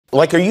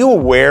Like, are you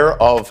aware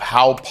of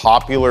how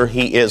popular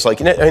he is?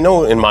 Like, I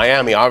know in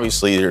Miami,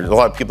 obviously, there's a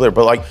lot of people there,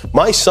 but like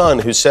my son,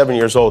 who's 7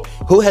 years old,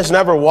 who has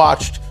never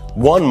watched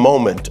one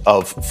moment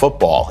of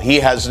football,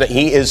 he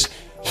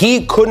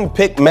couldn't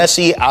pick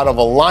Messi out of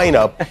a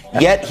lineup,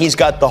 yet he's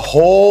got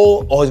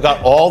he's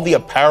got all the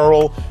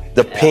apparel,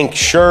 the pink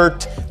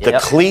shirt, the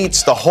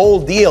cleats, the whole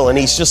deal, and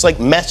he's just like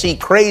Messi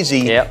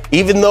crazy,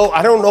 even though,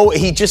 I don't know,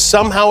 he just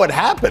somehow it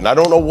happened. I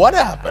don't know what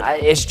happened.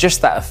 It's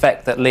just that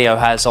effect that Leo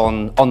has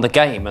on the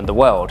game and the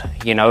world.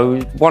 You know,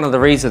 one of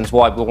the reasons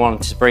why we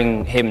wanted to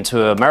bring him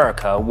to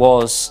America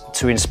was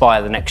to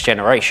inspire the next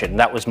generation.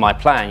 That was my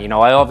plan. You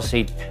know, I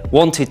obviously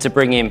wanted to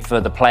bring him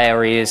for the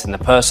player he is and the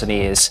person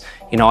he is.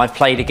 You know, I've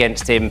played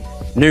against him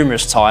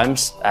numerous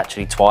times,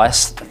 actually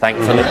twice,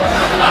 thankfully.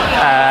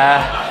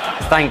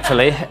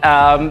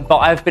 But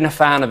I've been a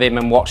fan of him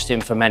and watched him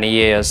for many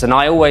years, and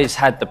I always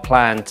had the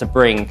plan to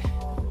bring,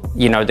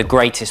 you know, the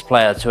greatest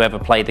player to ever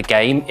play the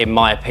game, in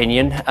my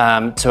opinion,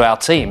 to our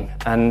team,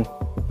 and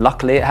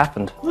luckily it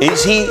happened.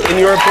 Is he, in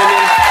your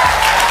opinion?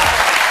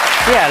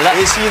 Yeah.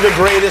 Is he the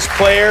greatest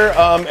player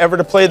ever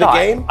to play the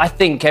game? I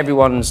think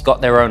everyone's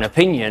got their own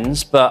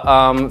opinions, but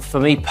for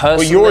me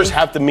personally... Well, yours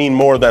have to mean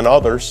more than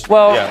others.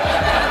 Well,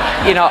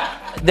 you know,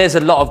 there's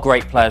a lot of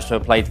great players who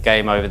have played the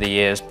game over the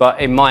years,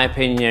 but in my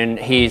opinion,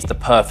 he's the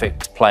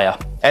perfect player.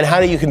 And how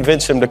do you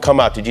convince him to come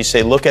out? Did you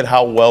say, look at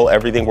how well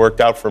everything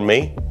worked out for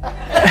me?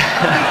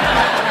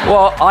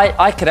 Well,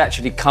 I could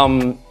actually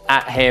come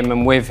at him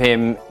and with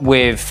him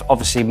with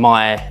obviously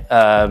my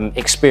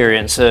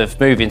experience of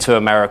moving to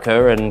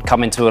America and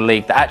coming to a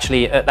league that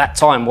actually at that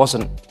time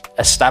wasn't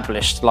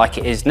established like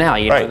it is now.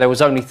 You know, there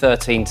was only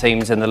 13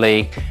 teams in the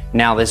league.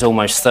 Now there's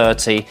almost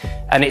 30,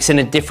 and it's in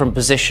a different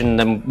position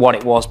than what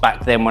it was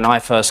back then when I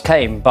first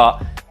came.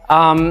 But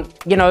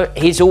you know,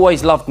 he's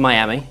always loved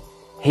Miami.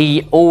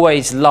 He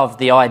always loved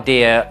the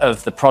idea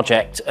of the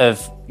project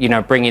of, you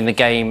know, bringing the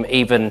game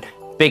even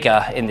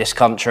bigger in this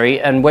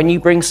country. And when you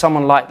bring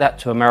someone like that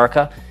to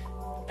America,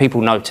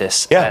 people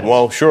notice. Yeah,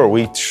 well, sure.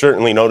 We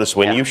certainly noticed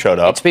when you showed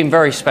up. It's been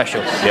very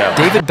special. Yeah.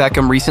 David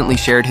Beckham recently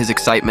shared his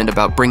excitement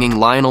about bringing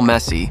Lionel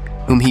Messi,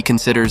 whom he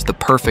considers the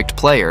perfect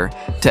player,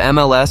 to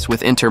MLS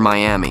with Inter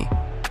Miami.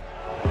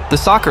 The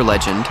soccer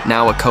legend,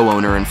 now a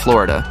co-owner in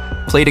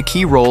Florida, played a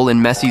key role in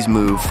Messi's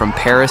move from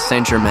Paris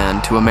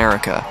Saint-Germain to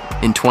America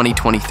in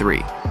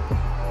 2023.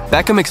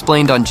 Beckham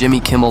explained on Jimmy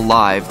Kimmel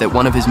Live that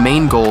one of his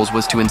main goals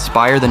was to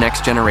inspire the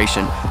next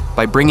generation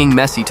by bringing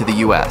Messi to the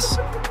US,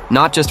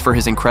 not just for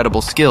his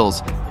incredible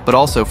skills, but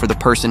also for the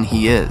person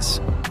he is.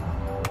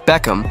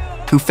 Beckham,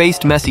 who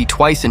faced Messi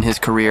twice in his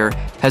career,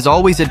 has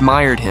always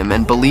admired him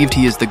and believed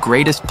he is the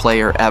greatest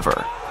player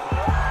ever.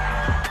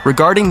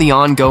 Regarding the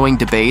ongoing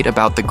debate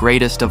about the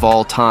greatest of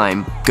all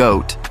time,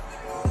 GOAT,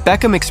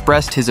 Beckham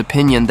expressed his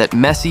opinion that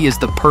Messi is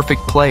the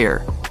perfect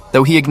player,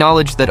 though he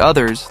acknowledged that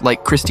others,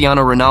 like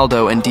Cristiano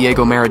Ronaldo and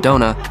Diego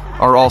Maradona,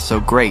 are also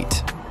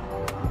great.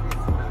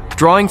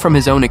 Drawing from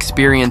his own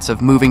experience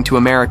of moving to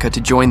America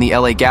to join the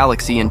LA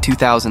Galaxy in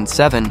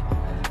 2007,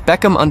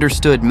 Beckham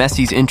understood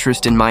Messi's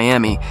interest in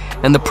Miami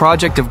and the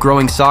project of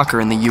growing soccer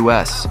in the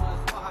US.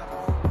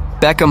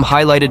 Beckham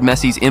highlighted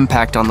Messi's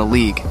impact on the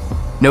league,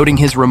 noting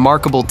his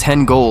remarkable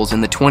 10 goals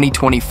in the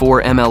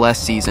 2024 MLS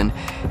season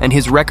and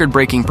his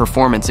record-breaking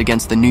performance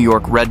against the New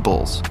York Red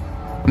Bulls.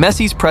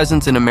 Messi's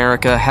presence in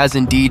America has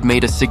indeed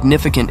made a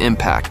significant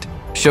impact,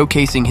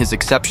 showcasing his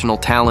exceptional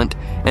talent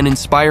and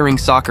inspiring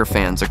soccer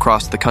fans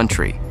across the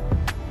country.